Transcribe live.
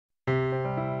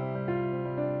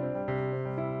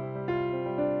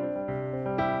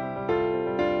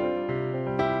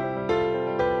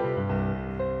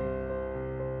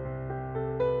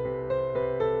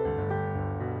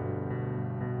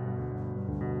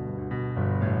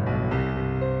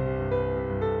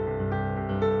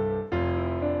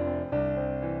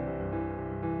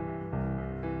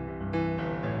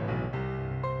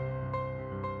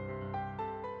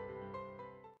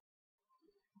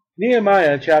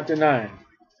Nehemiah chapter 9.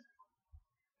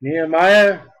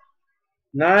 Nehemiah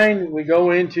 9, we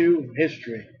go into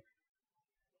history.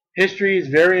 History is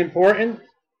very important.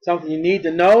 Something you need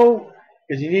to know,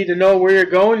 because you need to know where you're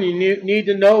going. You need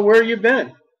to know where you've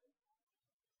been.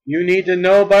 You need to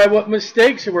know by what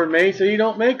mistakes were made so you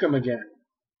don't make them again.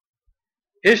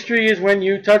 History is when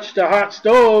you touch the hot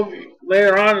stove.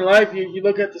 Later on in life, you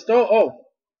look at the stove. Oh,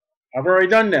 I've already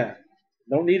done that.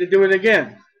 Don't need to do it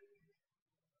again.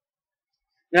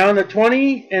 Now, on the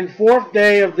 24th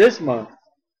day of this month,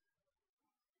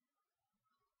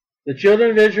 the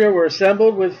children of Israel were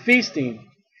assembled with feasting,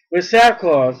 with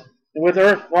sackcloth, and with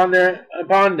earth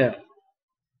upon them.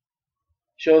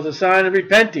 Shows a sign of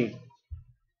repenting.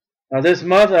 Now, this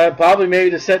month, I probably made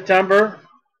to September,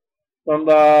 from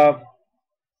the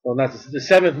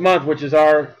 7th month, which is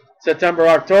our September,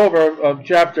 October of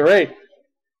chapter 8.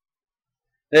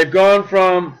 They've gone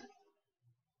from,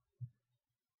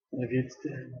 if you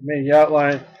made the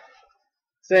outline,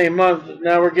 same month,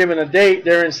 now we're given a date.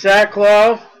 They're in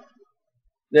sackcloth.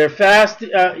 They're fasting.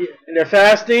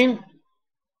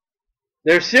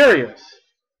 They're serious.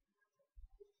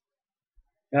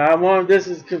 Now, this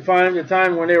is confined to the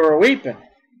time when they were weeping.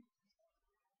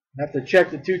 I have to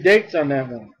check the two dates on that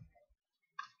one.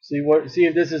 See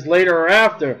if this is later or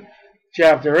after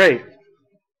chapter 8.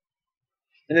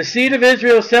 And the seed of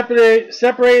Israel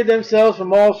separated themselves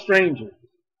from all strangers.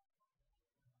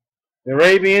 The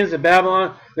Arabians, the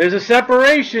Babylon. There's a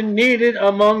separation needed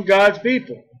among God's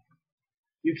people.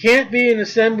 You can't be an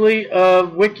assembly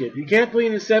of wicked. You can't be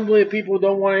an assembly of people who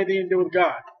don't want anything to do with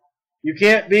God. You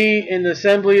can't be in the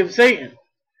assembly of Satan.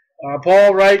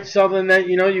 Paul writes something that,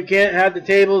 you can't have the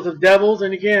tables of devils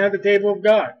and you can't have the table of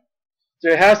God. So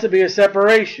there has to be a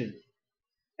separation.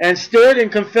 And stood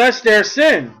and confessed their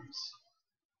sins.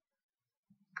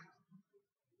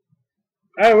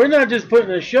 We're not just putting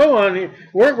a show on here.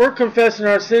 We're confessing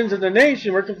our sins of the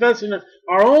nation. We're confessing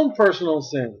our own personal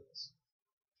sins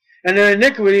and the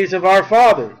iniquities of our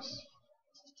fathers.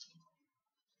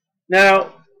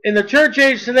 Now, in the church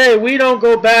age today, we don't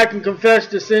go back and confess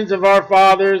the sins of our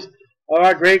fathers or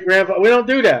our great-grandfathers. We don't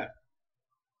do that.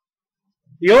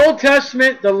 The Old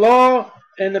Testament, the law,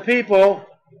 and the people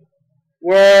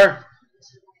were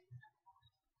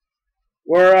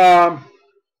I'm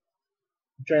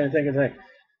trying to think of things.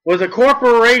 Was a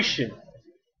corporation,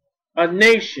 a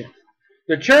nation.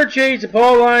 The church age, the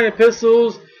Pauline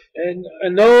epistles,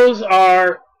 and those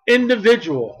are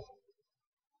individual.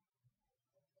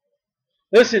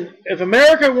 Listen, if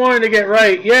America wanted to get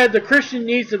right, the Christian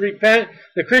needs to repent.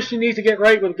 The Christian needs to get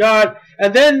right with God.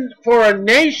 And then for a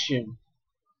nation,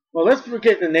 well, let's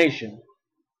forget the nation.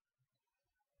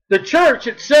 The church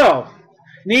itself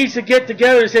needs to get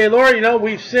together and say, Lord,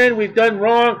 we've sinned, we've done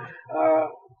wrong.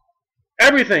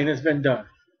 Everything has been done,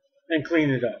 and clean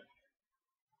it up.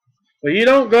 But you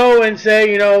don't go and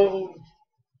say,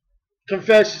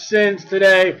 confess sins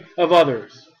today of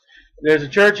others. There's a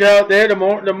church out there, the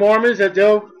Mormons, that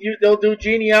they'll do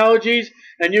genealogies,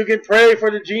 and you can pray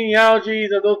for the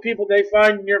genealogies of those people they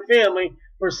find in your family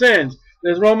for sins.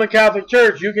 There's Roman Catholic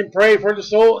Church, you can pray for the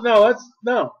soul. No,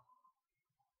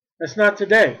 that's not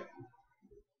today.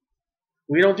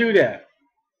 We don't do that.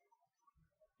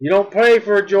 You don't pray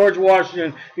for George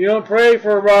Washington. You don't pray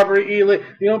for Robert E. Lee.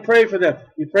 You don't pray for them.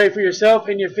 You pray for yourself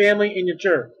and your family and your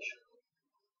church.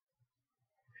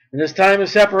 And this time of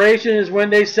separation is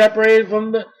when they separated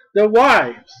from the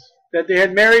wives that they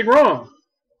had married wrong.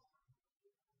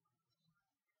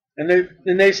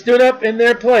 And they stood up in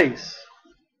their place.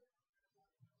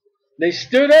 They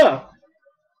stood up.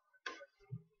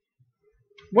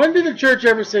 When did the church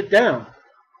ever sit down?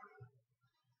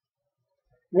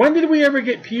 When did we ever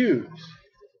get pews?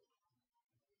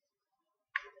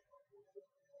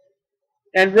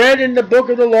 And read in the book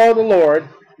of the law of the Lord,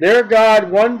 their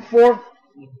God, 1/4,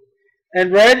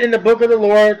 and read in the book of the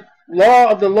Lord, law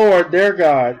of the Lord, their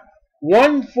God,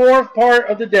 1/4 part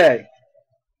of the day.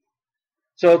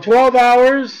 So 12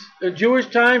 hours, the Jewish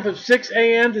time from 6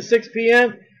 a.m. to 6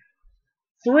 p.m.,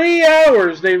 3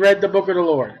 hours they read the book of the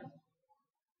Lord,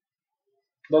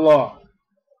 the law.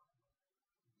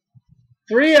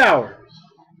 3 hours.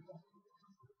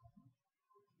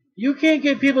 You can't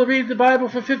get people to read the Bible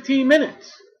for 15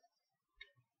 minutes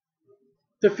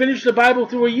to finish the Bible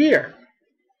through a year.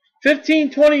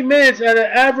 15, 20 minutes at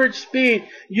an average speed,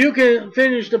 you can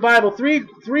finish the Bible. Three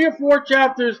or four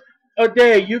chapters a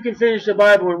day, you can finish the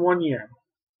Bible in 1 year.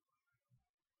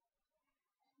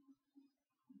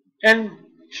 And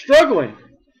struggling.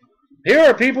 Here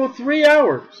are people 3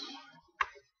 hours.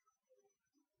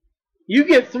 You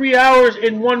get 3 hours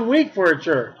in 1 week for a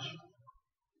church.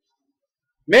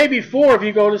 Maybe 4 if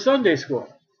you go to Sunday school.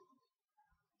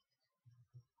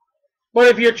 But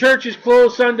if your church is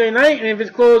closed Sunday night, and if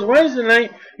it's closed Wednesday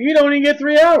night, you don't even get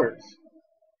 3 hours.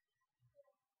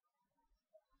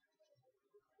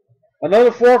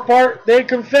 Another 4th part, they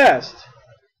confessed.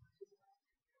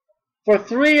 For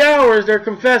 3 hours, they're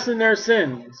confessing their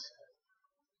sins.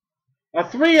 A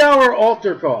 3-hour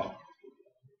altar call.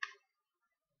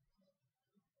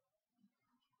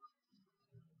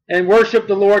 And worship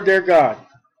the Lord their God.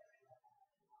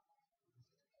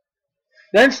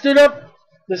 Then stood up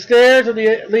the stairs of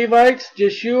the Levites,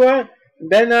 Jeshua,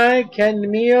 Beni,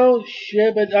 Kadmiel,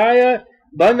 Shebadiah,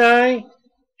 Bani,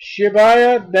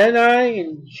 Shebiah, Beni,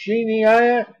 and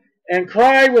Shemaiah, and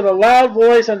cried with a loud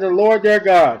voice unto the Lord their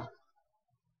God.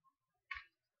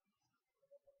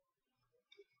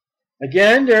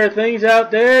 Again, there are things out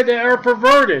there that are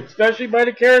perverted, especially by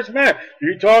the charismatic.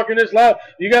 You're talking this loud.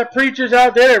 You got preachers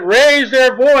out there that raise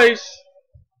their voice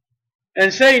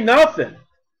and say nothing.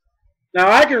 Now,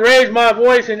 I can raise my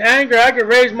voice in anger. I can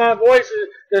raise my voice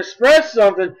to express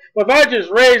something. But if I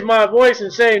just raise my voice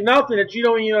and say nothing that you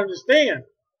don't even understand,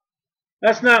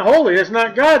 that's not holy. That's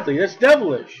not godly. That's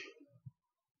devilish.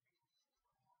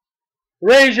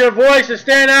 Raise your voice and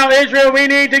stand out, Israel. We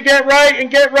need to get right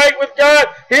and get right with God.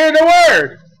 Hear the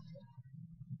word.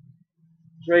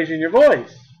 It's raising your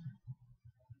voice.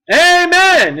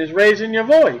 Amen is raising your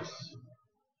voice.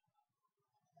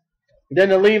 Then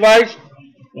the Levites,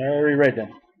 I already read that.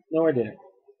 No, I didn't.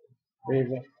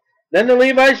 Then the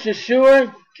Levites,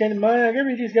 Jeshua, Kenemiah, I can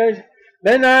read these guys.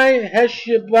 Beni,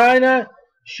 Heshebina,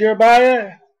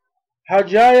 Sherebiah,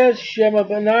 Hajiah,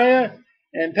 Shemabaniah,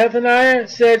 and Pethaniah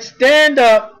said, stand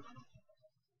up.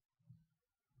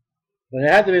 But they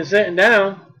had to be sitting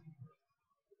down.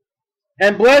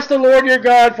 And bless the Lord your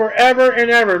God forever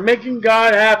and ever. Making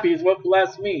God happy is what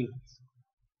bless means.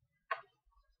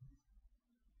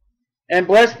 And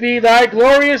blessed be thy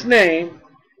glorious name,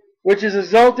 which is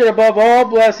exalted above all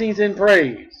blessings and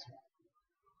praise.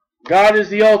 God is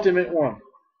the ultimate one.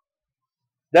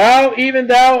 Thou, even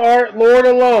thou art Lord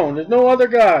alone. There's no other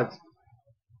gods.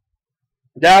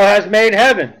 Thou hast made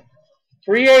heaven,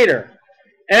 creator,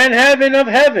 and heaven of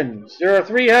heavens. There are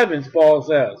 3 heavens, Paul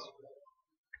says.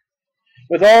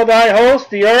 With all thy host,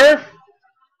 the earth,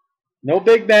 no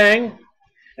big bang,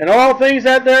 and all things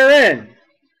that therein,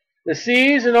 the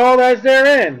seas and all that's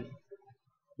therein,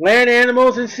 land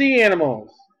animals and sea animals,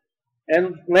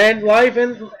 and land life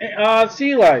and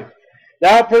sea life.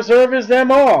 Thou preservest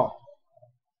them all.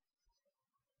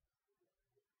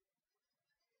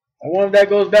 I wonder if that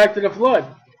goes back to the flood,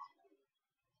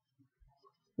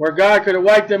 where God could have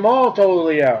wiped them all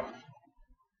totally out.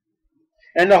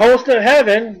 And the host of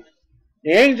heaven,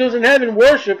 the angels in heaven,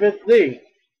 worshipeth thee.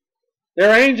 There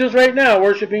are angels right now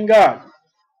worshiping God.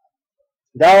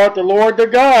 Thou art the Lord the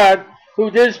God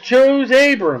who didst choose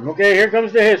Abram. Okay, here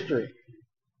comes the history.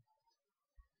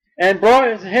 And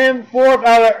brought him forth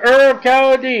out of Ur of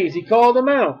Chaldees. He called him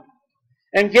out.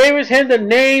 And gave him the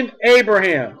name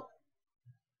Abraham.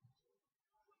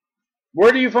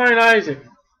 Where do you find Isaac?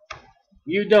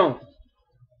 You don't.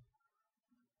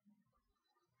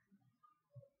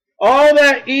 All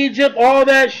that Egypt, all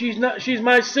that she's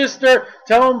my sister,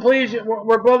 tell him please,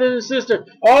 we're brothers and sisters.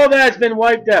 All that's been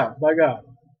wiped out by God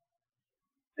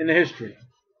in the history.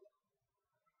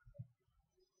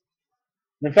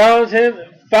 And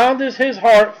foundest his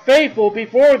heart faithful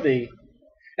before thee,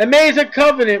 and made a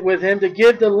covenant with him to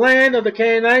give the land of the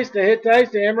Canaanites, the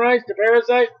Hittites, the Amorites, the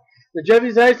Perizzites, the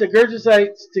Jebusites, the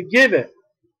Girgashites, to give it.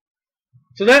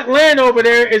 So that land over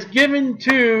there is given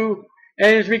to,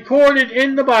 and is recorded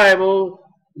in the Bible,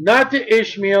 not to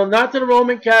Ishmael, not to the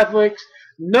Roman Catholics,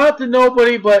 not to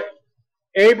nobody but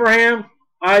Abraham,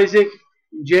 Isaac,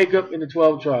 Jacob, and the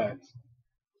 12 tribes.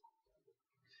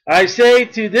 I say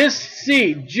to this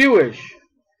seed, Jewish,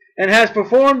 and has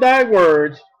performed thy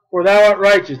words, for thou art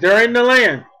righteous. They're in the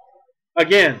land.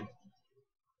 Again.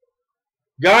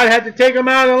 God had to take them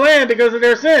out of the land because of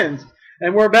their sins.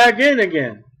 And we're back in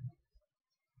again.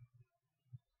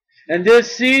 And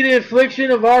this see the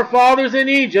affliction of our fathers in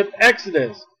Egypt,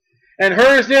 Exodus, and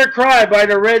heard their cry by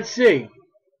the Red Sea.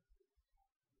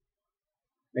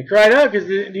 They cried out because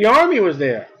the army was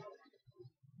there.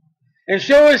 And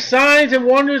show his signs and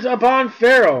wonders upon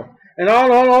Pharaoh, and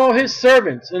on all his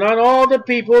servants, and on all the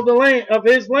people of the land of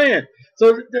his land.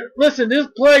 So listen, these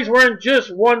plagues weren't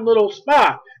just one little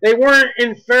spot. They weren't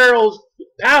in Pharaoh's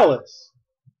palace.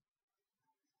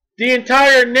 The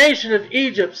entire nation of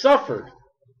Egypt suffered.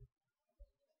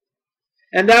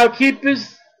 And thou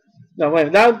keepest, all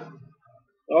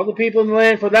the people in the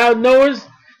land, for thou knowest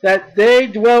that they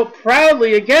dwelt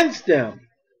proudly against them,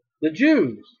 the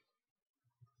Jews.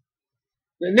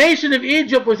 The nation of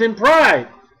Egypt was in pride.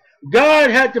 God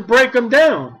had to break them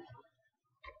down.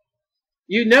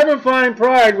 You never find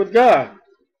pride with God.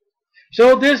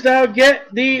 So didst thou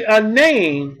get thee a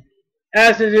name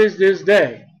as it is this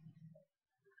day.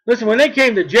 Listen, when they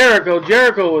came to Jericho,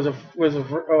 Jericho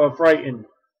was frightened.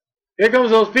 Here comes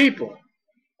those people.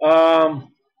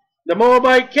 The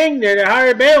Moabite king there that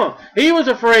hired Balaam. He was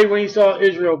afraid when he saw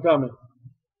Israel coming.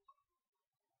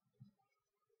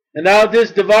 And thou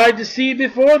didst divide the sea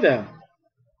before them.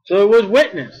 So it was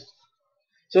witnessed.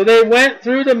 So they went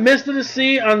through the midst of the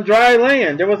sea on dry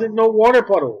land. There wasn't no water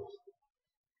puddles.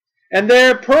 And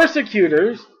their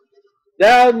persecutors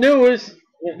thou threwest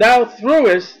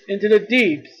into the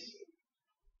deeps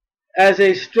as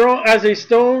a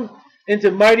stone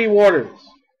into mighty waters.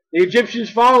 The Egyptians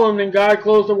followed them, and God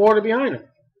closed the water behind them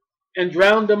and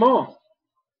drowned them all.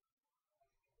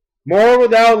 Moreover,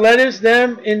 thou leddest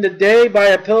them in the day by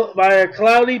a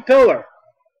cloudy pillar,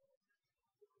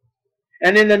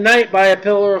 and in the night by a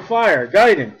pillar of fire,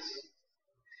 guidance,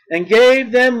 and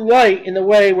gave them light in the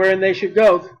way wherein they should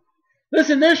go.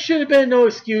 Listen, there should have been no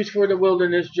excuse for the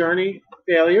wilderness journey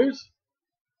failures.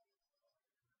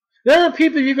 There are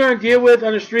people you're going to deal with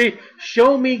on the street.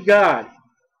 Show me God.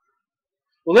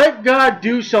 Well, let God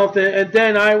do something, and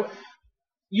then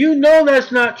you know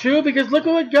that's not true, because look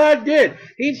at what God did.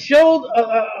 He showed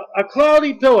a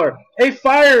cloudy pillar, a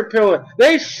fire pillar.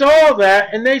 They saw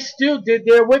that, and they still did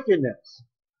their wickedness.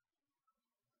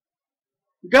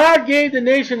 God gave the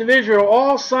nation of Israel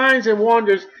all signs and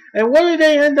wonders, and what did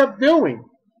they end up doing?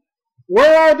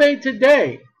 Where are they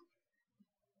today?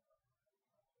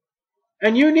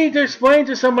 And you need to explain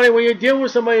to somebody when you're dealing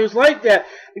with somebody who's like that,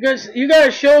 because you got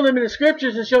to show them in the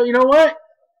scriptures and show, you know what?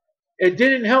 It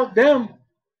didn't help them.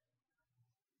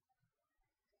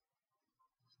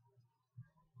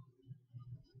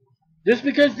 Just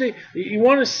because you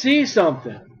want to see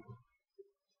something.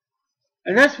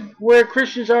 And that's where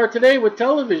Christians are today with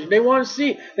television. They want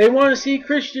to see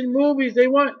Christian movies.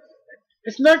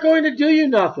 It's not going to do you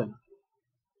nothing.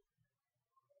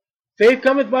 Faith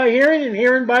cometh by hearing, and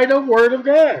hearing by the word of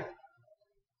God.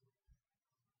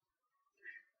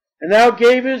 And thou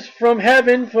gavest from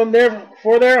heaven for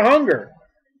their hunger,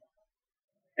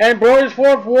 and broughtest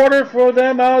forth water for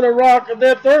them out of the rock of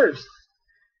their thirst,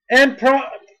 and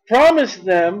promised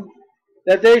them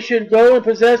that they should go and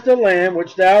possess the land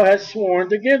which thou hast sworn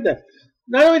to give them.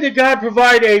 Not only did God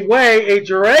provide a way, a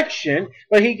direction,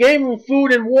 but he gave them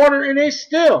food and water, and they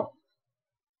still.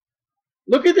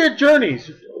 Look at their journeys.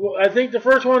 I think the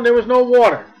first one, there was no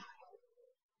water.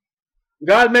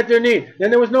 God met their need.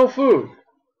 Then there was no food.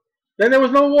 Then there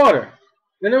was no water.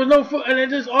 Then there was no food. And it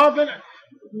just often,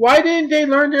 why didn't they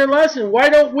learn their lesson? Why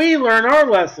don't we learn our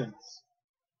lessons?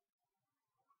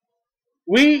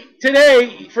 We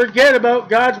today forget about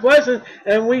God's blessings,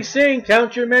 and we sing,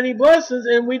 count your many blessings,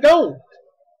 and we don't.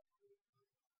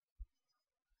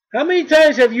 How many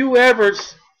times have you ever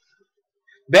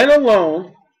been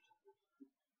alone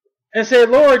and said,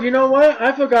 Lord, you know what?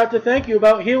 I forgot to thank you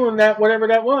about healing that, whatever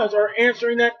that was, or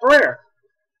answering that prayer.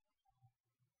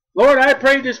 Lord, I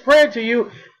prayed this prayer to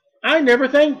you. I never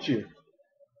thanked you.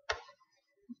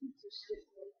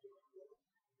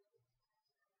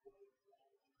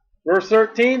 Verse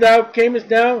 13, thou camest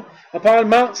down upon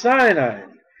Mount Sinai,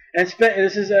 and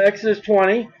this is Exodus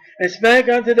 20, and spake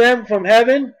unto them from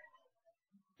heaven.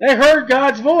 They heard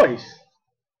God's voice.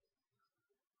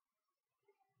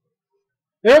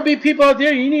 There will be people out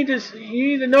there, you need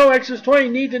to know Exodus 20,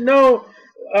 you need to know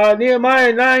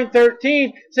Nehemiah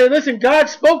 9:13. Say, listen, God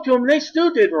spoke to them, and they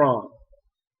still did wrong.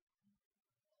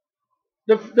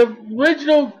 The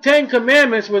original 10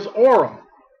 Commandments was oral.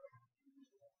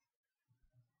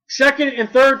 Second and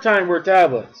third time were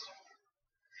tablets.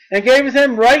 And gave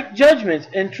them right judgments,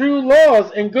 and true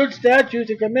laws, and good statutes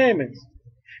and commandments.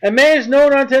 And made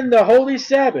known unto them the holy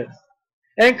Sabbath.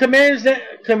 And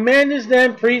commandest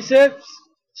them precepts,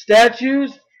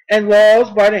 statutes, and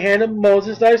laws by the hand of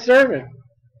Moses thy servant.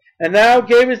 And thou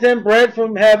gavest them bread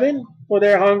from heaven for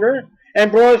their hunger,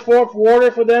 and broughtest forth water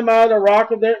for them out of the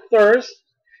rock of their thirst,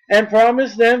 and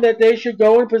promised them that they should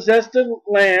go and possess the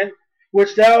land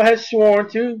which thou hast sworn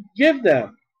to give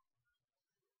them.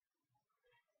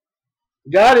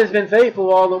 God has been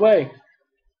faithful all the way.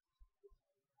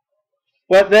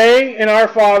 But they and our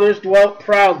fathers dwelt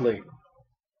proudly.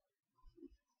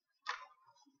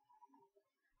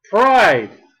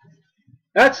 Pride.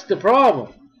 That's the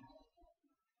problem.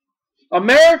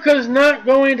 America is not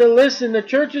going to listen. The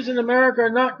churches in America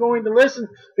are not going to listen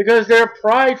because they're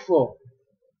prideful.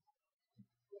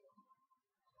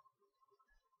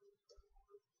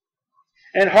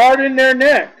 And harden their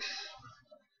necks.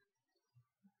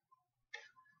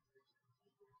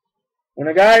 When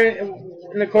a guy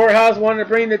in the courthouse wanted to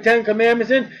bring the 10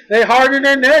 Commandments in, they hardened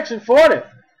their necks and fought it.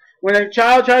 When a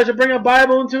child tries to bring a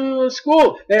Bible into a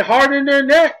school, they harden their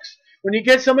necks. When you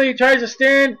get somebody who tries to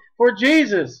stand for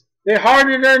Jesus, they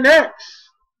harden their necks.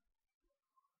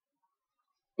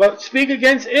 But speak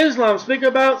against Islam, speak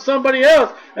about somebody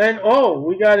else, and oh,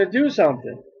 we got to do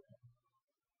something.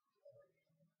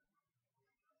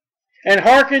 And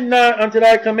hearken not unto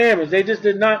thy commandments. They just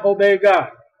did not obey God.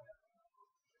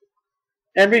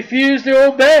 And refused to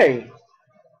obey.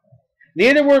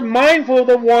 Neither were mindful of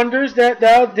the wonders that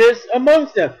thou didst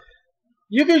amongst them.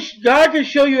 God can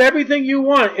show you everything you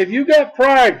want. If you got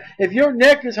pride, if your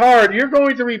neck is hard, you're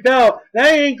going to rebel,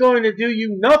 that ain't going to do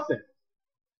you nothing.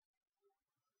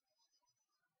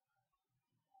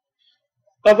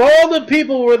 Of all the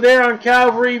people who were there on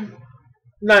Calvary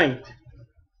night,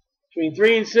 between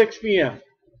 3 and 6 p.m.,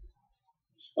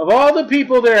 of all the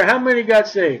people there, how many got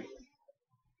saved?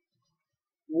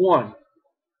 1.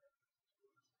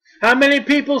 How many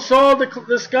people saw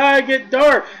the sky get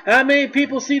dark? How many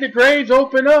people see the graves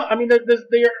open up? I mean,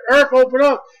 the earth open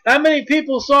up. How many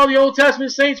people saw the Old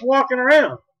Testament saints walking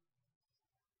around?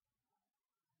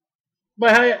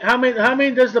 But how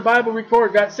many does the Bible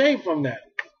record got saved from that?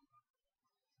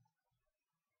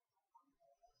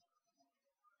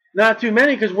 Not too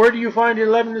many, because where do you find the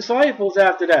 11 disciples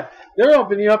after that? They're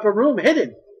up in the upper room,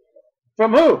 hidden.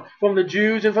 From who? From the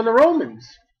Jews and from the Romans.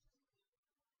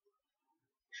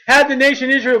 Had the nation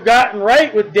Israel gotten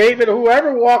right with David or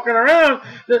whoever walking around,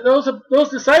 those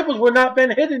disciples would not have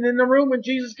been hidden in the room when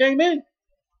Jesus came in.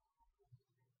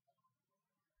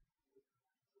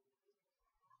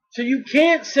 So you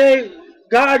can't say,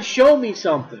 God, show me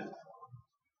something.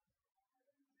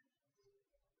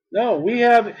 No,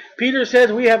 Peter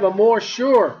says we have a more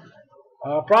sure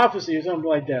prophecy or something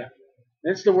like that.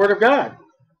 It's the Word of God.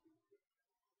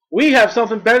 We have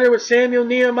something better with Samuel,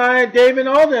 Nehemiah, David,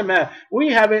 all them have. We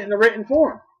have it in the written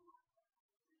form.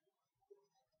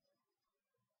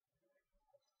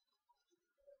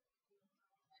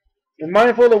 And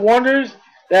mindful of the wonders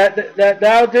that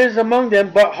thou didst among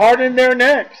them, but hardened their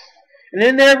necks. And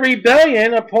in their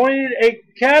rebellion appointed a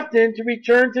captain to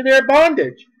return to their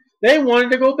bondage. They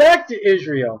wanted to go back to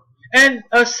Israel and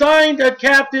assigned a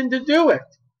captain to do it.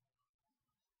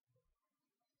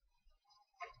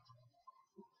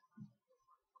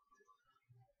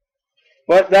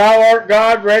 But thou art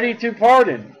God ready to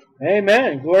pardon.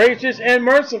 Amen. Gracious and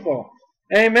merciful.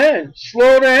 Amen.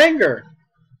 Slow to anger.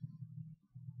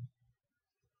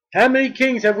 How many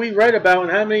kings have we read about in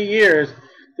how many years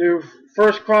through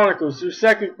 1 Chronicles, through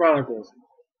 2 Chronicles,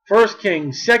 1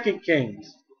 Kings, 2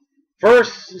 Kings, 1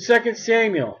 and 2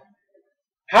 Samuel?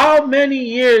 How many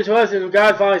years was it when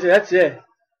God finally said, that's it.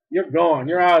 You're gone.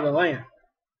 You're out of the land.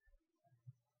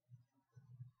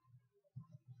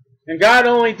 And God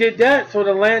only did that for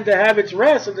the land to have its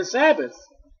rest of the Sabbath,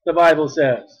 the Bible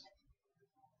says.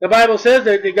 The Bible says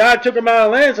that God took them out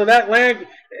of the land, so that land,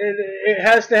 it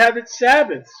has to have its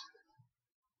Sabbaths.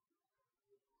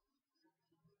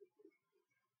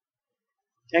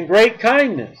 And great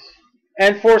kindness,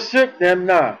 and forsook them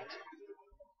not.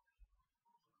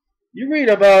 You read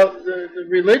about the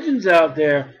religions out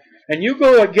there, and you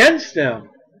go against them.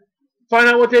 Find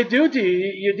out what they do to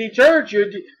you. You're de-churched.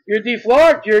 You're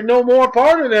deflocked. You're no more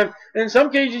part of them. In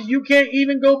some cases, you can't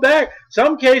even go back.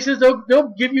 Some cases,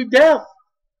 they'll give you death.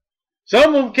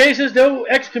 Some cases, they'll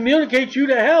excommunicate you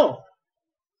to hell.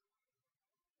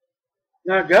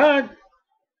 Not God.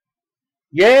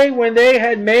 Yea, when they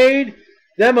had made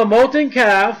them a molten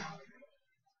calf.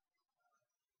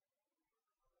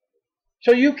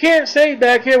 So you can't say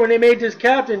back here when they made this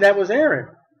captain that was Aaron.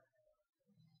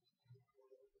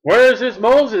 Where is this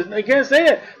Moses? They can't say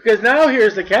it because now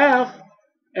here's the calf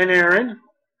and Aaron.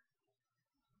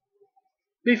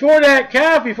 Before that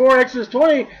calf, before Exodus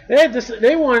 20,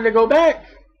 they wanted to go back.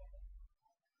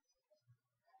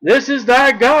 This is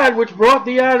thy God which brought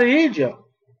thee out of Egypt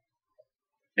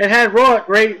and had wrought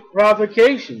great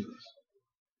provocations.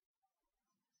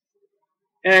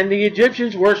 And the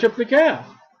Egyptians worshipped the calf,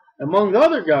 among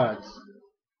other gods.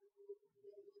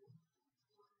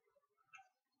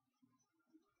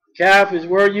 Calf is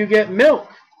where you get milk,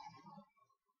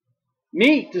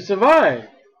 meat to survive.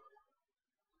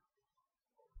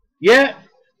 Yet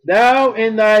thou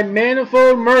in thy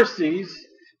manifold mercies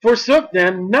forsook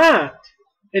them not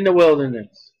in the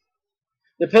wilderness.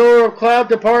 The pillar of cloud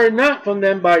departed not from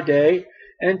them by day,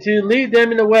 and to lead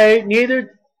them in the way,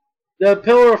 neither the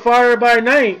pillar of fire by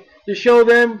night, to show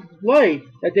them light,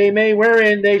 that they may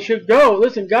wherein they should go.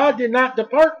 Listen, God did not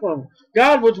depart from them.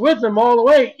 God was with them all the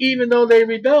way, even though they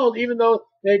rebelled, even though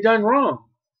they done wrong.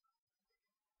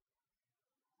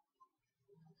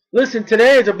 Listen,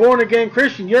 today as a born-again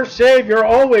Christian, you're saved, you're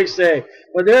always saved.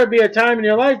 But there'll be a time in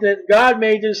your life that God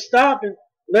may just stop and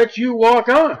let you walk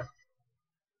on.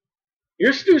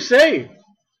 You're still saved.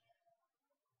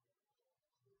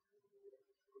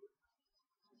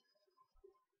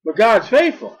 But God's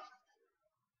faithful.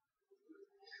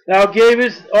 Thou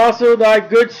gavest also thy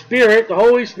good Spirit, the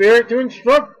Holy Spirit, to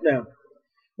instruct them.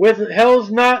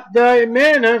 Withheldst not thy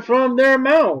manna from their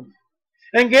mouth,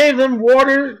 and gave them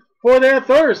water for their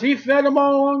thirst. He fed them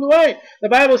all along the way. The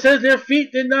Bible says their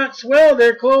feet did not swell,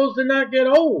 their clothes did not get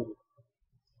old.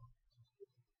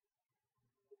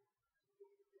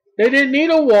 They didn't need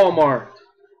a Walmart.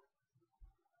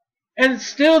 And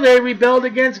still they rebelled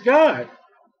against God.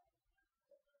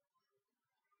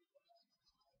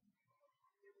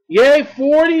 Yea,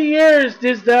 40 years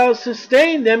didst thou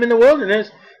sustain them in the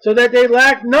wilderness, so that they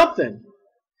lacked nothing.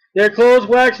 Their clothes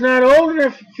waxed not old, and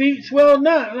their feet swelled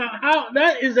not. Now,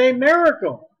 that is a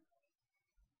miracle.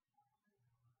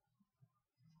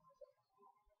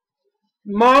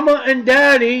 Mama and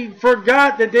Daddy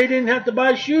forgot that they didn't have to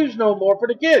buy shoes no more for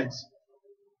the kids.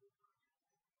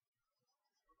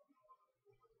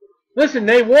 Listen,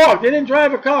 they walked. They didn't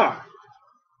drive a car.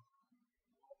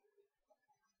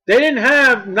 They didn't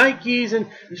have Nikes and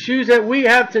shoes that we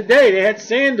have today. They had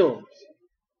sandals.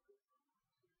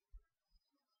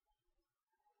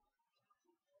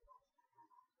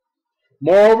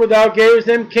 Moreover, thou gavest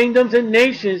them kingdoms and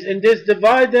nations, and didst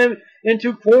divide them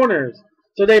into corners.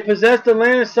 So they possessed the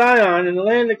land of Sion, and the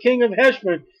land of the king of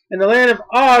Heshbon, and the land of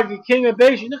Og, the king of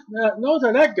Bashan. Notice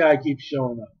how that guy keeps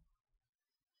showing up.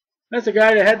 That's the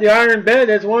guy that had the iron bed.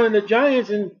 That's one of the giants,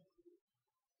 and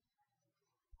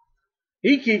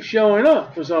he keeps showing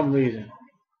up for some reason.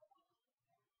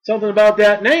 Something about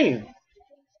that name.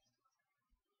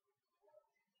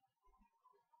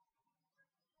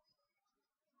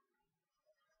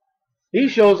 He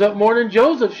shows up more than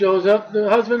Joseph shows up, the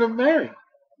husband of Mary.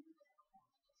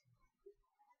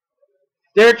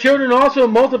 Their children also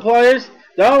multipliest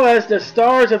thou as the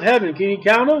stars of heaven. Can you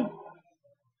count them?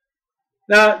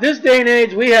 Now, this day and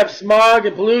age, we have smog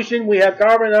and pollution. We have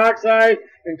carbon dioxide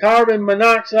and carbon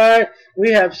monoxide.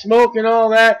 We have smoke and all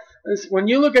that. When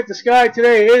you look at the sky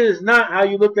today, it is not how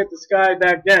you looked at the sky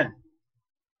back then.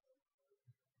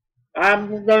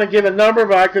 I'm going to give a number,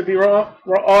 but I could be wrong,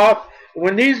 off.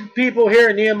 When these people here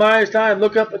in Nehemiah's time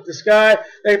look up at the sky,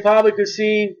 they probably could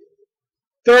see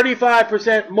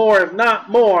 35% more, if not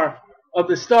more, of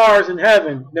the stars in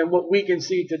heaven than what we can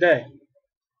see today.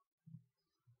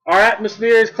 Our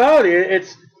atmosphere is cloudy.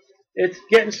 It's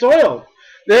getting soiled.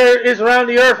 There is around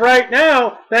the earth right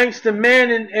now, thanks to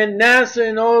men and NASA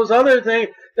and all those other things,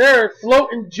 they're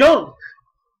floating junk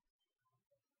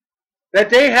that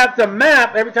they have to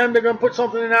map every time they're going to put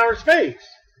something in outer space,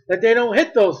 that they don't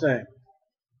hit those things.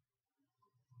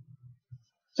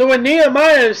 So when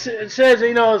Nehemiah says,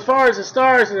 you know, as far as the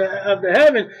stars of the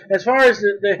heaven, as far as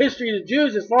the history of the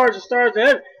Jews, as far as the stars of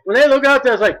heaven, when they look out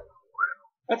there, it's like,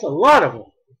 that's a lot of them.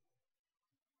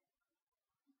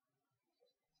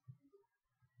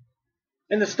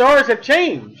 And the stars have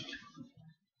changed.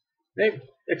 They've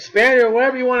expanded, or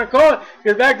whatever you want to call it.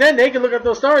 Because back then, they could look at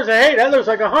those stars and say, hey, that looks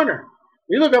like 100.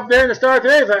 You look up there in the star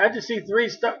today, it's like, I just see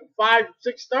 3, 5,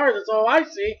 6 stars. That's all I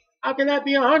see. How can that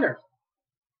be 100?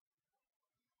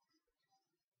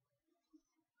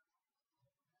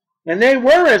 And they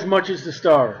were as much as the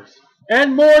stars.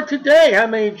 And more today. How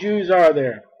many Jews are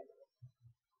there?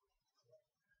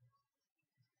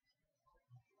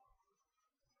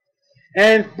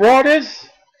 And brought us,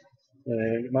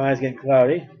 my eyes getting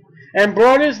cloudy, and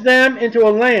brought us them into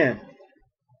a land,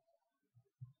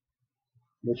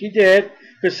 which he did,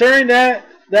 concerning that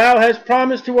thou hast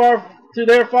promised to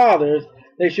their fathers,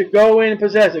 they should go in and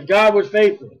possess it. God was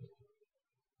faithful.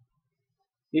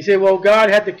 He said, well, God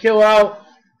had to kill out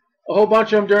a whole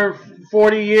bunch of them during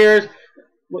 40 years.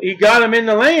 Well, he got them in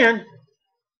the land.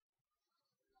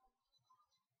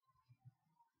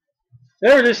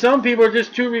 There were just some people who are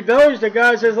just too rebellious that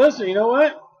God says, listen, you know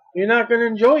what? You're not going to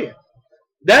enjoy it.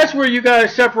 That's where you got to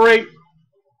separate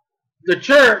the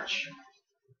church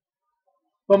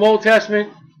from Old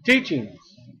Testament teachings.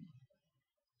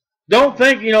 Don't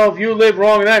think, you know, if you live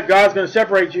wrong in that, God's going to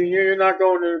separate you and you're not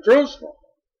going to Jerusalem.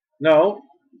 No.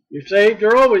 You're saved,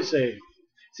 you're always saved.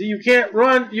 See, you can't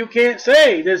run, you can't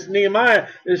say, this is Nehemiah,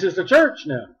 this is the church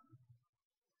now.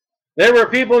 There were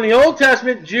people in the Old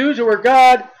Testament, Jews who were of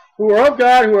God, who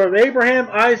were of Abraham,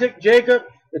 Isaac, Jacob,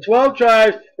 the 12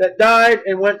 tribes that died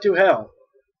and went to hell.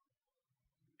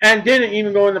 And didn't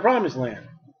even go in the promised land.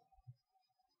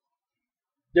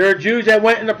 There are Jews that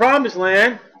went in the promised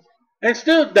land and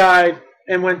still died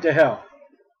and went to hell.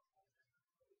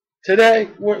 Today,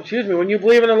 when you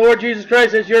believe in the Lord Jesus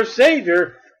Christ as your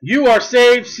Savior, you are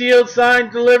saved, sealed,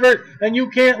 signed, delivered, and you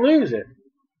can't lose it.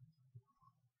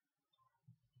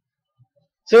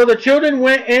 So the children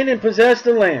went in and possessed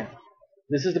the land.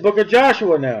 This is the book of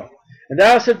Joshua now. And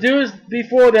thou subduest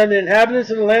before them the inhabitants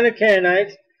of the land of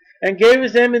Canaanites, and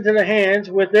gavest them into the hands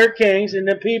with their kings and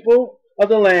the people of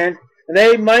the land, and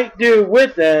they might do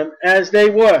with them as they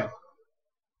would.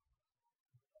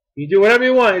 You do whatever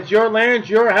you want. It's your land, it's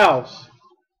your house.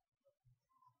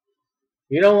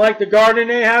 You don't like the garden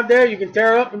they have there, you can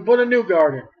tear it up and put a new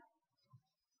garden.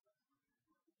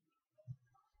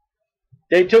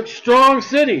 They took strong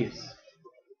cities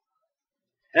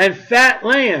and fat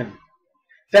land.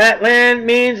 Fat land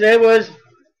means it was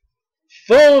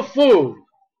full of food.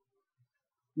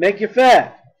 Make you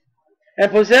fat.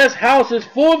 And possessed houses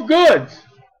full of goods.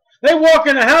 They walk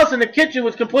in the house and the kitchen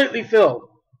was completely filled.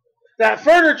 That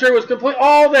furniture was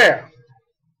all there.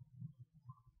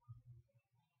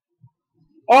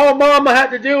 All Mama had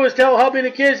to do was tell hubby and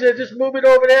the kids to just move it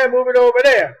over there, move it over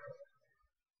there.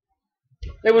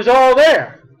 It was all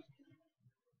there.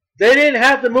 They didn't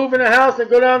have to move in the house and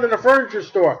go down to the furniture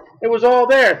store. It was all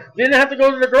there. They didn't have to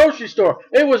go to the grocery store.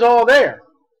 It was all there.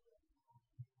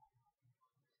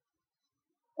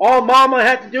 All Mama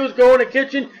had to do was go in the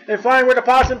kitchen and find where the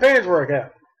pots and pans were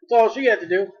at. That's all she had to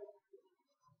do.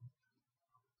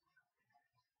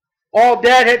 All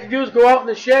Dad had to do was go out in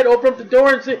the shed, open up the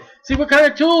door, and see what kind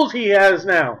of tools he has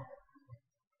now.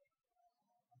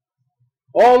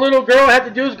 All little girl had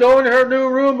to do is go in her new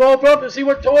room, open up, and see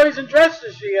what toys and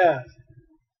dresses she has.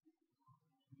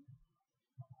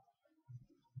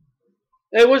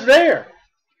 It was there.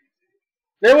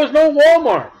 There was no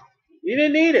Walmart. You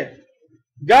didn't need it.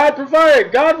 God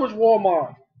provided. God was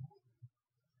Walmart.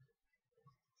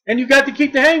 And you got to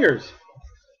keep the hangers.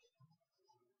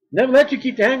 Never let you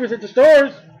keep the hangers at the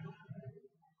stores.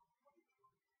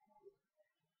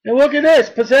 And look at this.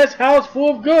 Possessed house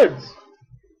full of goods.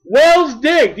 Wells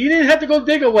digged. You didn't have to go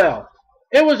dig a well.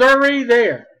 It was already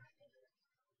there.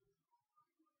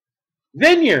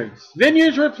 Vineyards.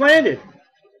 Vineyards were planted.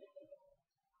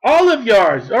 Olive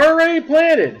yards already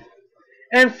planted.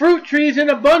 And fruit trees in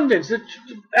abundance. The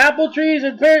apple trees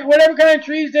and pear, whatever kind of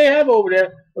trees they have over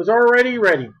there was already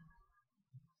ready.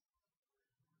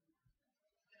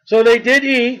 So they did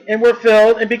eat and were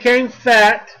filled and became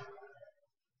fat.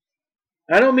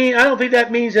 I don't think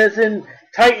that means as in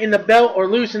tighten the belt or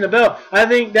loosen the belt. I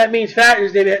think that means fat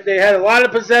is they had a lot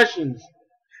of possessions.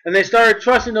 And they started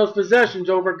trusting those possessions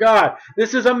over God.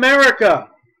 This is America.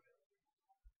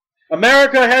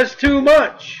 America has too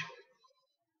much.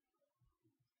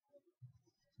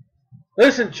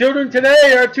 Listen, children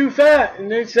today are too fat. And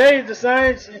they say the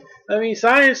science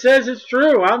says it's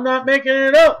true. I'm not making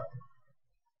it up.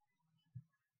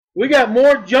 We got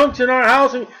more junks in our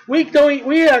house, and we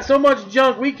got so much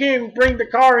junk we can't even bring the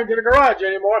car into the garage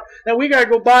anymore. Now we got to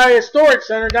go buy a storage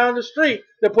center down the street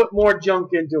to put more junk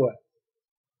into it.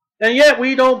 And yet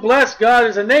we don't bless God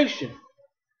as a nation.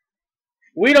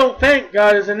 We don't thank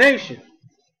God as a nation.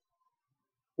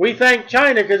 We thank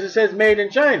China because it says made in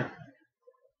China.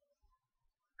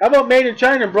 How about made in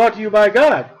China and brought to you by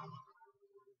God?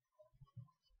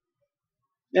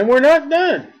 And we're not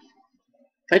done.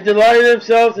 They delighted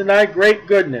themselves in thy great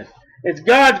goodness. It's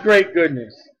God's great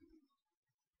goodness.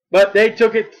 But they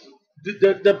took it,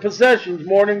 the possessions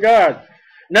more than God.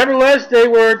 Nevertheless, they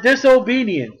were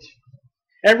disobedient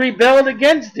and rebelled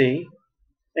against thee,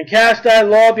 and cast thy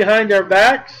law behind their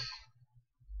backs,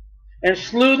 and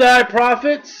slew thy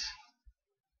prophets,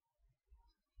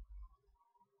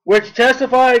 which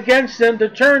testify against them to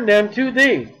turn them to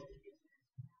thee.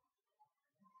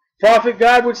 Prophet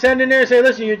God would send in there and say,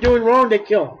 listen, you're doing wrong, they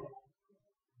kill him.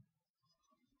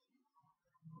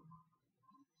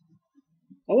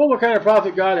 I wonder what kind of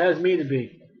prophet God has me to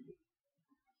be.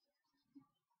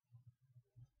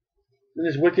 In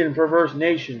this wicked and perverse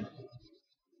nation.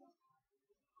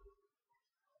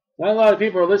 Not a lot of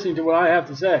people are listening to what I have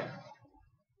to say.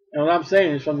 And what I'm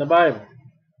saying is from the Bible.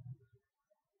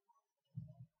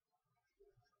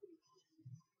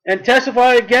 And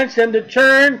testify against them to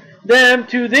turn them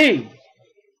to thee.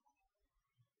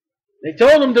 They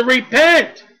told them to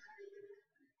repent.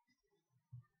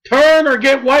 Turn or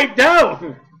get wiped out.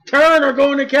 Turn or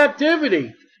go into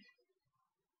captivity.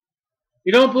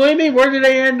 You don't believe me? Where did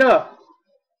they end up?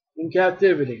 In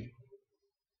captivity.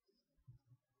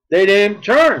 They didn't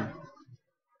turn.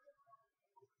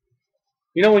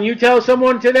 You know, when you tell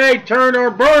someone today, turn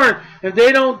or burn, if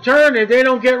they don't turn, if they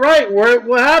don't get right, what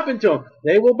will happen to them?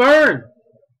 They will burn.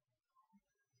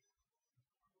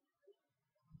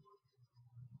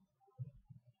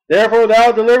 Therefore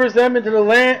thou deliverest them into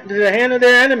the hand of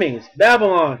their enemies,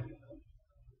 Babylon,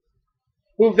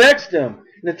 who vexed them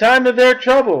in the time of their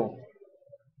trouble.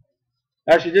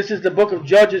 Actually, this is the book of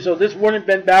Judges, so this wouldn't have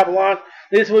been Babylon.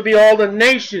 This would be all the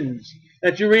nations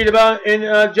that you read about in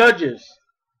Judges.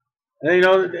 And you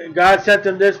know, God sent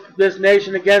them this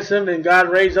nation against them, and God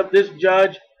raised up this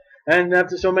judge. And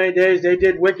after so many days, they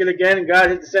did wicked again, and God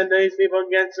had to send these people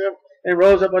against them, and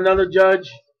rose up another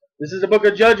judge. This is the book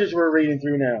of Judges we're reading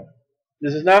through now.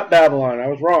 This is not Babylon. I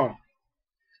was wrong.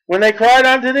 When they cried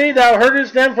unto thee, thou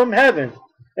heardest them from heaven,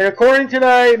 and according to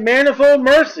thy manifold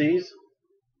mercies,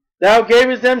 thou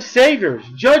gavest them saviors,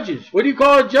 judges. What do you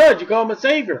call a judge? You call him a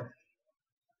savior.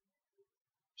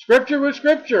 Scripture with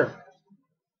scripture.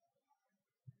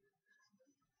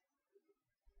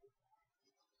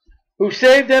 Who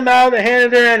saved them out of the hand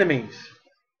of their enemies.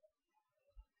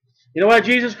 You know why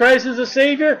Jesus Christ is a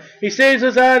savior? He saves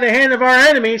us out of the hand of our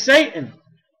enemy, Satan.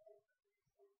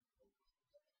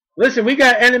 Listen, we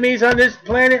got enemies on this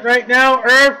planet right now,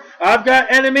 Earth. I've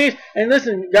got enemies. And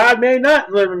listen, God may not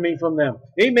deliver me from them.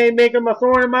 He may make them a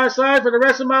thorn in my side for the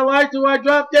rest of my life till I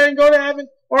drop dead and go to heaven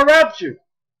or rapture.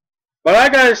 But I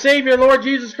got a Savior, Lord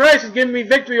Jesus Christ, is giving me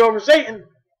victory over Satan.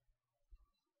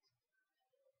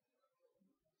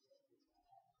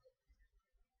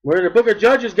 Where in the book of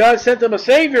Judges, God sent them a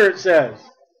Savior, it says.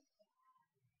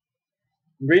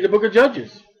 Read the book of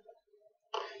Judges.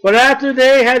 But after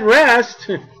they had rest,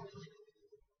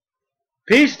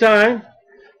 peacetime,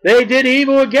 they did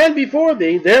evil again before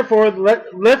thee. Therefore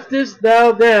liftest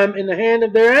thou them in the hand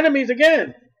of their enemies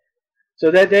again,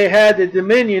 so that they had the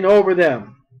dominion over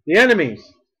them, the enemies.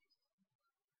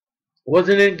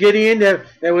 Wasn't it Gideon that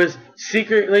was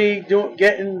secretly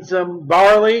getting some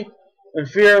barley in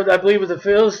fear of, I believe it was the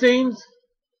Philistines?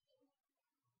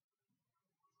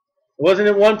 Wasn't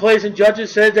it one place in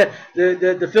Judges said that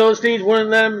the Philistines wouldn't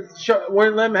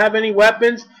let them have any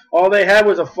weapons? All they had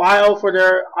was a file for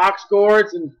their ox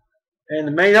gourds and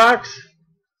the mattocks.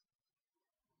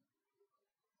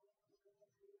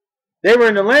 They were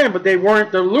in the land, but they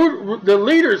weren't the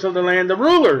leaders of the land, the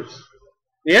rulers.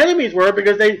 The enemies were,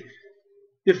 because they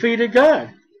defeated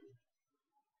God.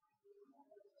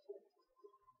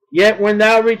 Yet when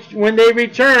they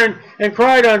returned and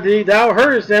cried unto thee, thou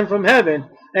heardest them from heaven,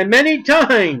 and many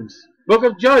times. Book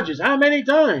of Judges, how many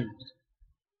times?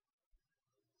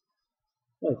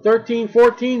 13,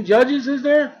 14 judges is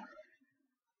there?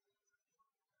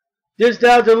 Didst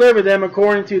thou deliver them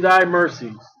according to thy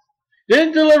mercies?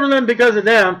 Didn't deliver them because of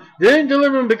them. Didn't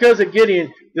deliver them because of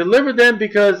Gideon. Delivered them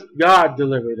because God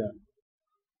delivered them.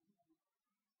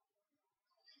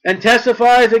 And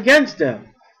testifies against them,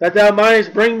 that thou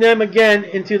mightest bring them again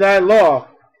into thy law.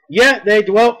 Yet they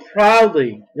dwelt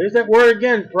proudly. There's that word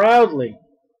again, proudly.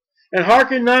 And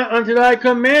hearkened not unto thy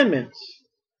commandments,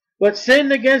 but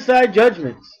sinned against thy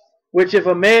judgments, which if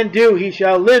a man do, he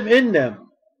shall live in them.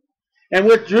 And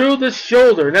withdrew the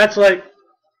shoulder. And that's like,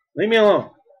 leave me alone.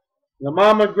 The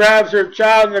mama grabs her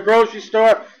child in the grocery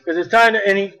store because it's time to,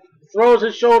 and he throws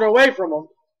his shoulder away from him.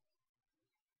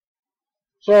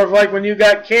 Sort of like when you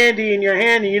got candy in your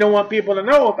hand and you don't want people to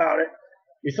know about it.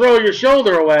 You throw your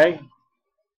shoulder away.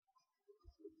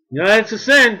 You know, that's a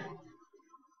sin.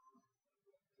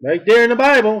 Right there in the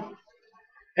Bible.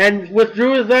 And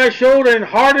withdrew thy shoulder and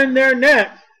hardened their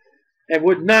neck and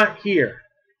would not hear.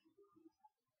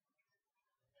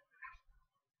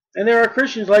 And there are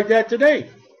Christians like that today.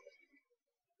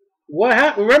 What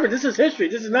happened? Remember, this is history.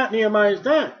 This is not Nehemiah's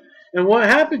time. And what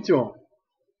happened to them?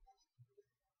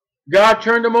 God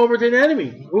turned them over to the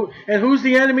enemy. And who's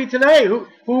the enemy today?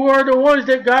 Who are the ones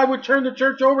that God would turn the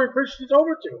church over and Christians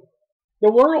over to?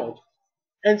 The world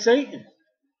and Satan.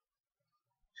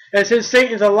 And since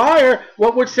Satan's a liar,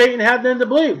 what would Satan have them to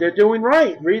believe? They're doing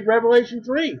right. Read Revelation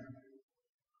 3.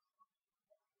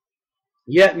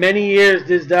 Yet many years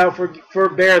didst thou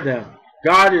forbear them.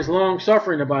 God is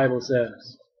long-suffering, the Bible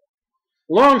says.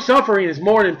 Long-suffering is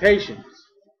more than patience.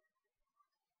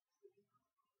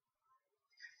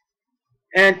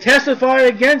 And testify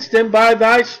against them by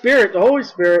thy Spirit, the Holy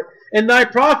Spirit, and thy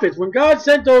prophets. When God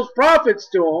sent those prophets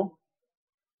to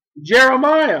them,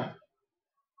 Jeremiah,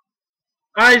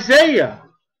 Isaiah,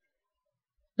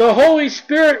 the Holy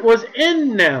Spirit was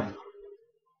in them.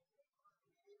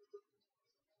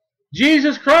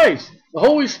 Jesus Christ, the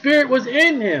Holy Spirit was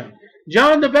in him.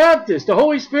 John the Baptist, the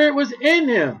Holy Spirit was in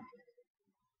him.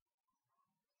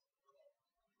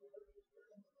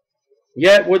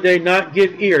 Yet would they not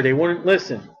give ear. They wouldn't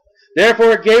listen.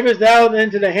 Therefore gavest thou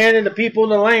into the hand of the people in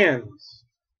the lands.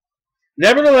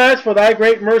 Nevertheless, for thy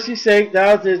great mercy's sake,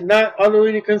 thou didst not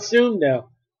utterly consume them,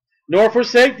 nor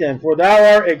forsake them, for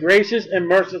thou art a gracious and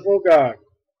merciful God.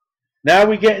 Now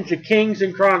we get into Kings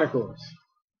and Chronicles.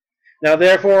 Now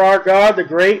therefore our God, the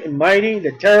great and mighty,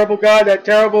 the terrible God, that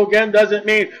terrible again doesn't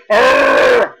mean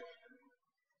 "Arr!"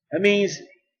 That means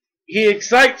he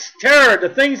excites terror. The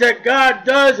things that God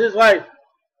does is like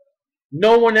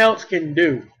no one else can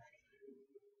do.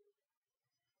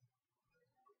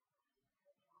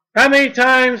 How many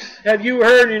times have you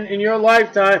heard in your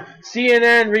lifetime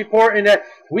CNN reporting that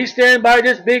we stand by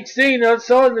this big sea and all of a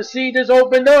sudden the sea just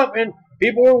opened up and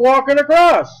people were walking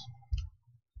across?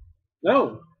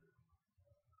 No.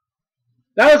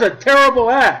 That was a terrible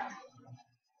act.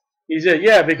 He said,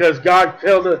 yeah, because God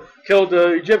killed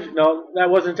the Egyptians. No, that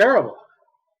wasn't terrible.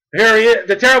 Here he is.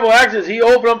 The terrible act is he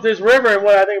opened up this river and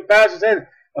what I think the pastor said,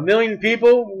 1 million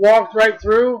people walked right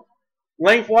through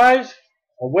lengthwise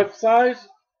or width size.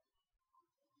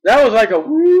 That was like a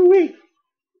woo-wee.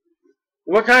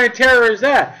 What kind of terror is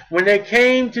that? When they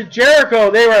came to Jericho,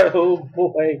 they were, oh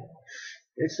boy,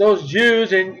 it's those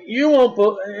Jews, and you won't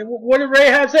believe. What did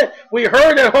Rahab say? We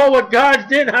heard at all what God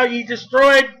did, how he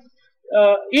destroyed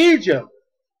Egypt.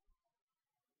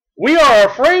 We are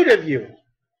afraid of you.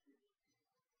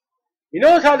 You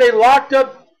notice how they locked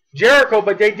up Jericho,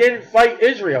 but they didn't fight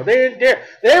Israel. They didn't dare.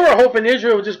 They were hoping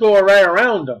Israel would just go right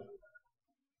around them.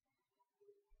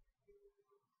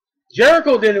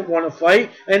 Jericho didn't want to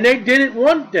fight, and they didn't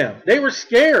want them. They were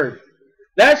scared.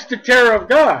 That's the terror of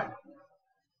God.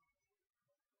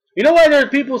 You know why there's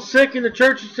people sick in the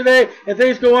churches today and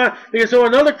things go on? Because so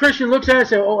another Christian looks at it and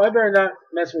says, oh, I better not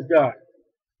mess with God.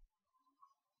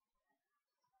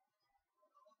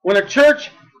 When a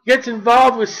church gets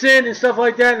involved with sin and stuff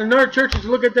like that, and another churches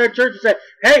look at that church and say,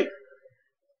 hey,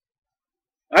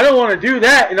 I don't want to do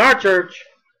that in our church.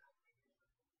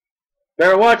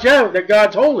 Better watch out that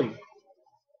God's holy.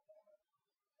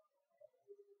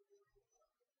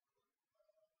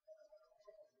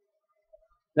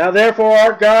 Now therefore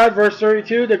our God, verse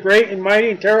 32, the great and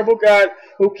mighty and terrible God,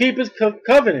 who keepeth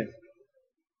covenant.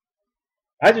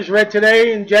 I just read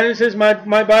today in Genesis, my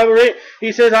Bible read,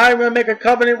 he says, I'm going to make a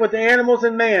covenant with the animals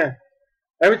and man.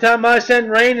 Every time I send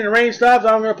rain and the rain stops,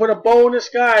 I'm going to put a bow in the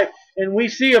sky, and we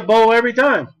see a bow every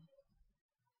time.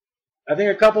 I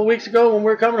think a couple weeks ago when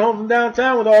we were coming home from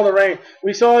downtown with all the rain,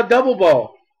 we saw a double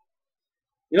bow.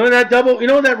 You know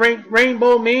what that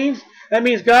rainbow means? That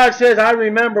means God says, I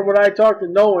remember what I talked to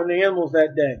Noah and the animals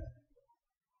that day.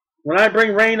 When I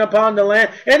bring rain upon the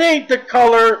land, it ain't the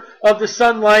color of the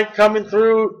sunlight coming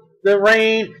through the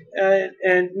rain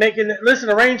and making it. Listen,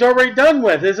 the rain's already done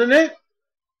with, isn't it?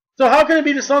 So how can it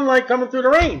be the sunlight coming through the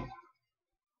rain?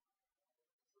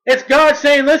 It's God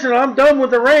saying, listen, I'm done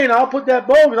with the rain. I'll put that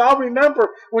bow because I'll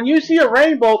remember. When you see a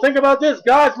rainbow, think about this.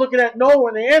 God's looking at Noah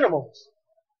and the animals.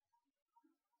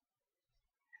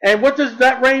 And what does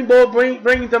that rainbow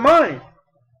bring to mind?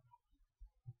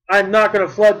 I'm not going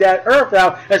to flood that earth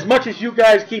out as much as you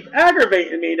guys keep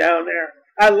aggravating me down there.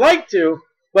 I like to,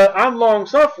 but I'm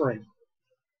long-suffering.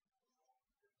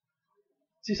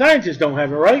 See, scientists don't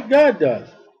have it right. God does.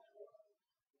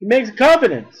 He makes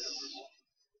covenants.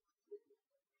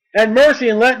 And mercy,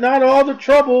 and let not all the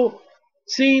trouble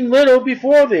seem little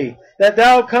before thee, that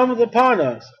thou comest upon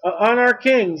us, on our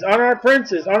kings, on our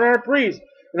princes, on our priests,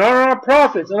 and on our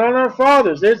prophets, and on our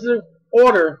fathers. There's the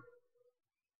order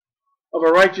of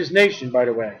a righteous nation, by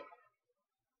the way.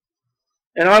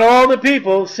 And on all the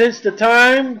people, since the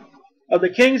time of the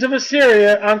kings of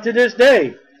Assyria unto this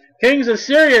day. Kings of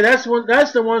Assyria, that's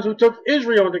the ones who took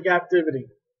Israel into captivity.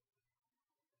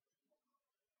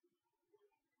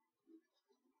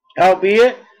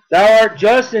 Howbeit, thou art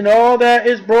just in all that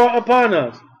is brought upon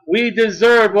us. We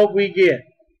deserve what we get.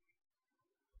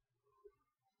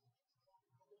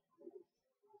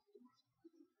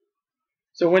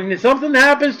 So when something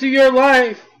happens to your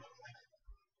life,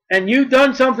 and you've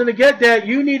done something to get that,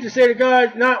 you need to say to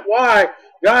God, not why.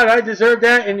 God, I deserve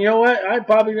that, and you know what? I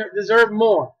probably deserve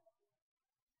more.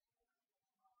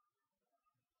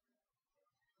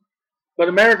 But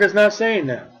America's not saying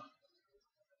that.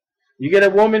 You get a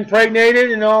woman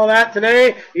pregnated and all that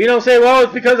today, you don't say, well,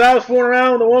 it's because I was fooling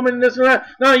around with a woman and this and that.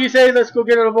 No, you say, let's go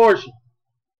get an abortion.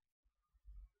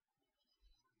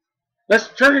 Let's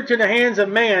turn it to the hands of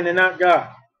man and not God.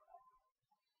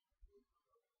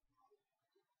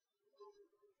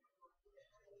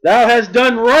 Thou hast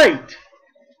done right.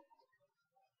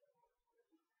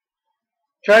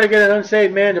 Try to get an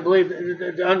unsaved man to believe,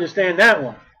 to understand that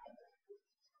one.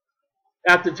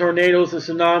 After tornadoes and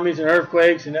tsunamis and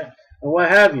earthquakes and what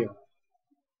have you.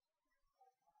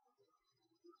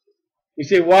 You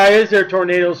say, why is there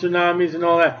tornadoes, tsunamis, and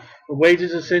all that? The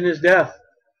wages of sin is death.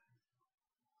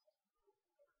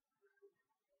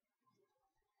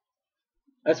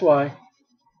 That's why.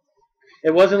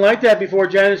 It wasn't like that before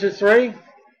Genesis 3.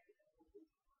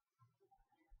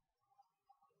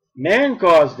 Man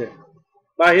caused it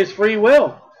by his free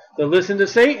will to listen to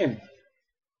Satan.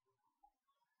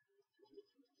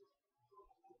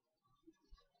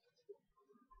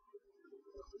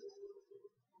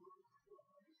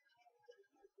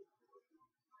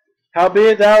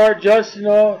 Howbeit thou art just in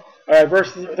all. Alright,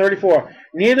 verse 34.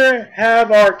 Neither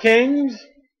have our kings,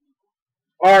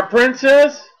 our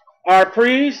princes, our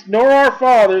priests, nor our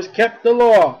fathers kept the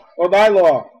law, or thy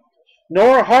law,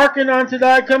 nor hearkened unto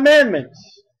thy commandments,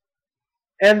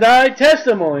 and thy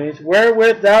testimonies,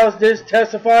 wherewith thou didst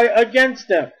testify against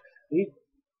them.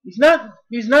 He's not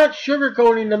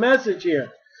sugarcoating the message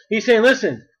here. He's saying,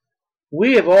 listen,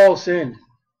 we have all sinned.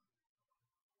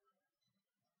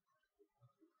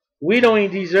 We don't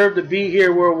even deserve to be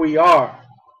here where we are.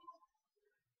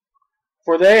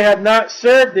 For they have not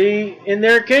served thee in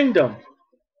their kingdom.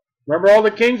 Remember all the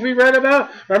kings we read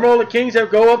about? Remember all the kings that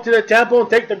go up to the temple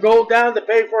and take the gold down to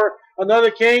pay for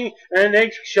another king, and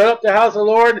they shut up the house of the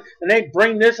Lord, and they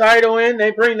bring this idol in,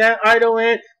 they bring that idol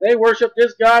in, they worship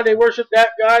this God, they worship that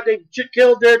God, they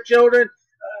killed their children.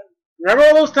 Remember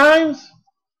all those times?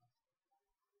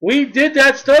 We did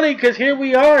that study because here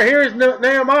we are. Here is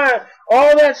Nehemiah.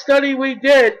 All that study we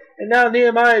did, and now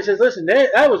Nehemiah says, listen,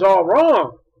 that was all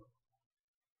wrong.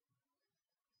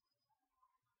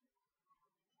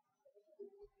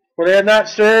 For they have not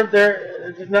served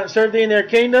thee in their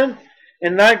kingdom,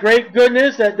 in thy great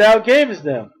goodness that thou gavest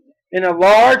them, in a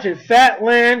large and fat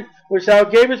land which thou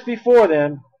gavest before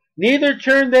them. Neither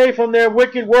turned they from their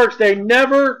wicked works. They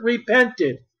never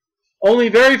repented. Only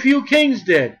very few kings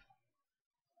did.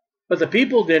 But the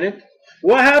people didn't.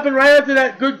 What happened right after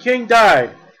that good king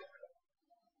died?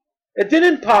 It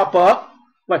didn't pop up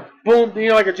like boom,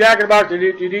 like a jack in a box.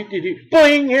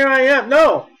 Boing, here I am.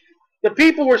 No. The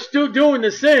people were still doing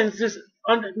the sins, just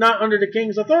not under the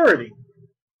king's authority.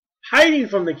 Hiding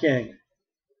from the king.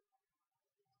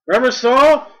 Remember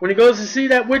Saul? When he goes to see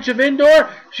that witch of Endor?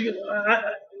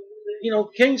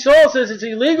 King Saul says it's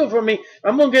illegal for me.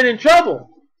 I'm going to get in trouble.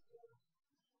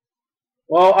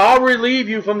 Well, I'll relieve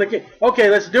you from the king. Okay,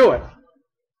 let's do it.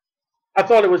 I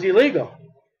thought it was illegal.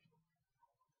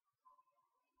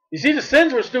 You see, the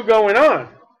sins were still going on.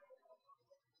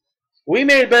 We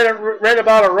may have read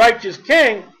about a righteous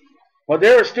king, but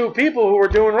there were still people who were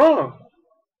doing wrong.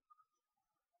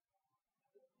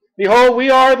 Behold,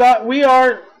 we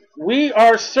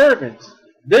are servants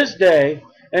this day,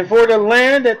 and for the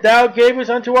land that thou gavest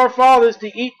unto our fathers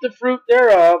to eat the fruit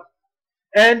thereof,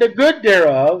 and the good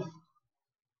thereof.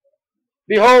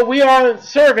 Behold, we are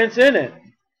servants in it,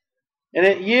 and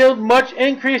it yield much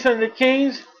increase unto the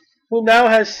kings whom thou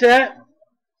hast set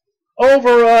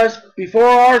over us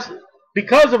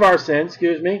because of our sins.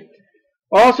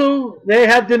 Also, they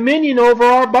have dominion over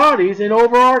our bodies and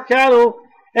over our cattle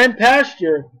and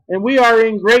pasture, and we are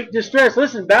in great distress.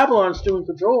 Listen, Babylon's still in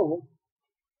control of them.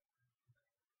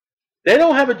 They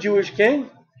don't have a Jewish king,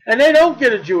 and they don't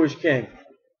get a Jewish king.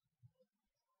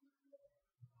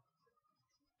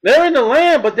 They're in the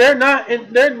land, but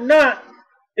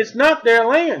it's not their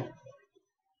land.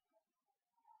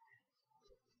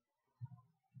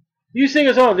 You sing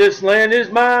a song, this land is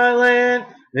my land,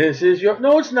 this is your...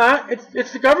 No, it's not.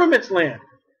 It's the government's land.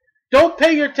 Don't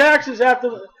pay your taxes after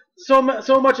so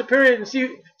much a period and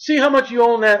see how much you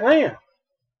own that land.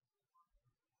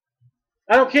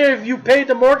 I don't care if you paid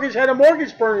the mortgage, had a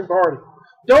mortgage burning party.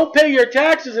 Don't pay your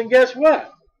taxes, and guess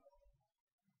what?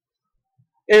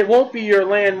 It won't be your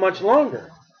land much longer.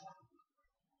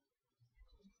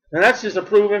 And that's just a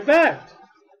proven fact.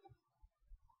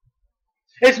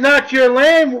 It's not your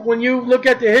land when you look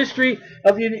at the history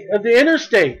of the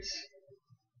interstates.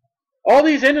 All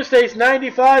these interstates,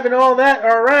 95 and all that,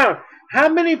 are around. How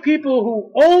many people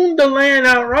who owned the land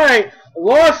outright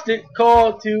lost it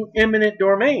called to eminent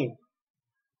domain?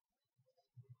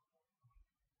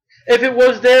 If it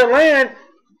was their land,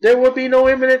 there would be no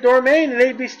eminent domain, and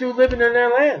they'd be still living in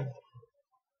their land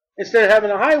instead of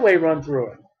having a highway run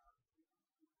through it.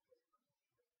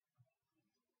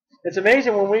 It's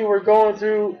amazing when we were going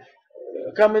through,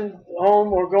 coming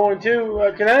home or going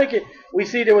to Connecticut, we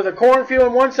see there was a cornfield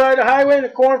on one side of the highway and a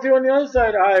cornfield on the other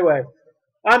side of the highway.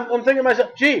 I'm thinking to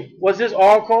myself, gee, was this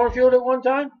all cornfield at one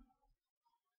time?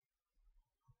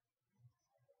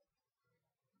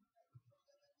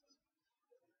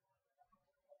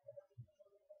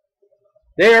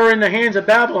 They are in the hands of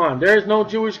Babylon. There is no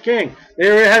Jewish king.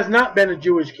 There has not been a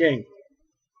Jewish king.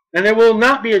 And there will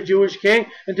not be a Jewish king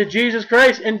until Jesus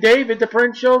Christ and David the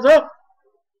prince shows up.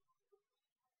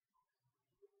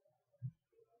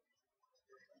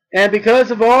 And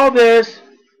because of all this,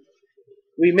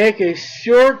 we make a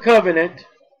sure covenant.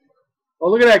 Oh,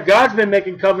 look at that. God's been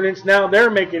making covenants. Now they're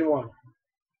making one.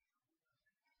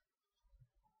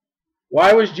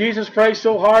 Why was Jesus Christ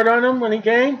so hard on them when he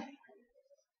came?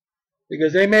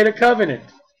 Because they made a covenant.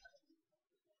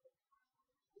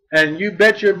 And you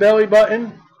bet your belly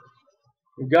button,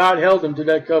 God held them to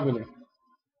that covenant.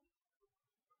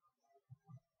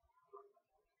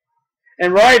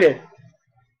 And write it.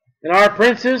 And our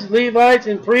princes, Levites,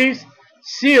 and priests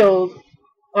sealed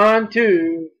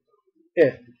onto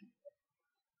it.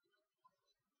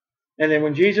 And then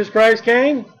when Jesus Christ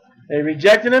came, they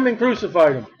rejected him and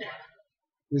crucified him.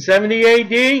 In 70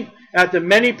 AD, after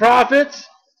many prophets,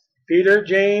 Peter,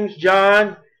 James,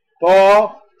 John,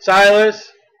 Paul,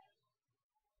 Silas,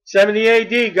 70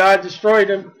 AD, God destroyed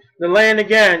them, the land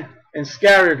again and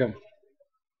scattered them.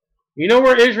 You know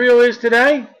where Israel is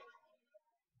today?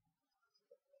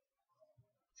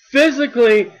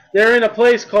 Physically, they're in a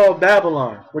place called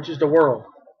Babylon, which is the world.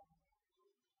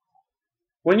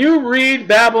 When you read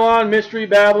Babylon, Mystery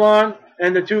Babylon,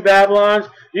 and the two Babylons,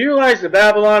 do you realize the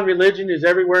Babylon religion is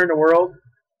everywhere in the world?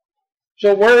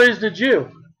 So where is the Jew?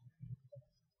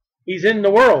 He's in the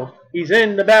world. He's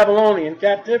in the Babylonian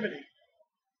captivity.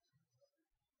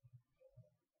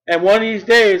 And one of these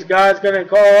days, God's going to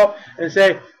call up and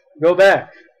say, go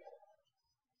back.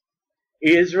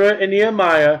 Ezra and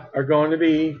Nehemiah are going to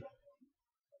be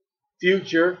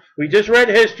future. We just read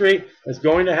history. It's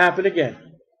going to happen again.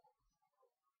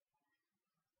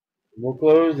 We'll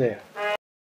close there.